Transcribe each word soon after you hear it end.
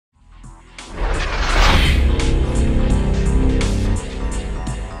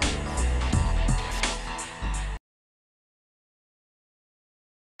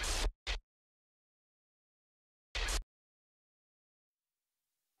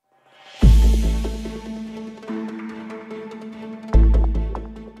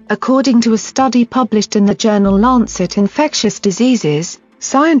According to a study published in the journal Lancet Infectious Diseases,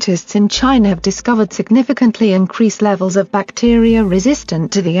 scientists in China have discovered significantly increased levels of bacteria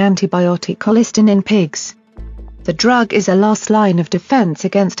resistant to the antibiotic colistin in pigs. The drug is a last line of defense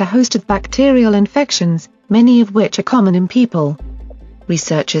against a host of bacterial infections, many of which are common in people.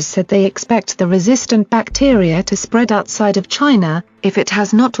 Researchers said they expect the resistant bacteria to spread outside of China, if it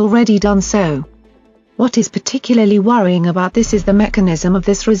has not already done so. What is particularly worrying about this is the mechanism of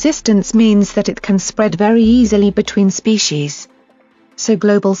this resistance means that it can spread very easily between species. So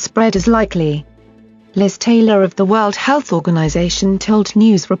global spread is likely. Liz Taylor of the World Health Organization told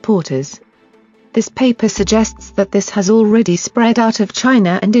news reporters. This paper suggests that this has already spread out of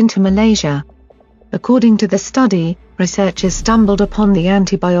China and into Malaysia. According to the study, researchers stumbled upon the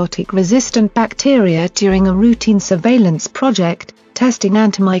antibiotic-resistant bacteria during a routine surveillance project, testing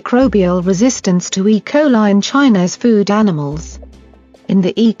antimicrobial resistance to E. coli in China's food animals. In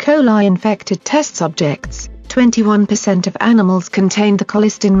the E. coli-infected test subjects, 21% of animals contained the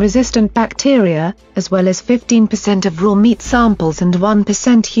colistin-resistant bacteria, as well as 15% of raw meat samples and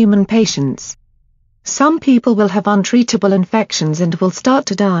 1% human patients. Some people will have untreatable infections and will start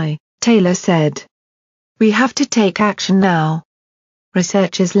to die, Taylor said. We have to take action now.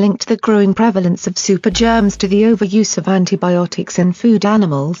 Researchers linked the growing prevalence of supergerms to the overuse of antibiotics in food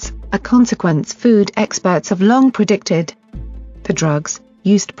animals, a consequence food experts have long predicted. The drugs,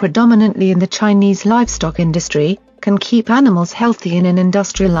 used predominantly in the Chinese livestock industry, can keep animals healthy in an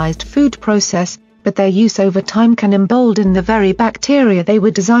industrialized food process, but their use over time can embolden the very bacteria they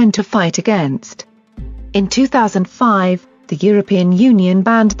were designed to fight against. In 2005, the European Union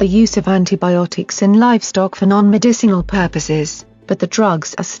banned the use of antibiotics in livestock for non-medicinal purposes, but the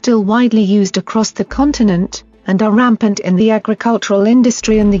drugs are still widely used across the continent, and are rampant in the agricultural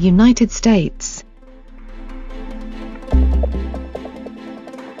industry in the United States.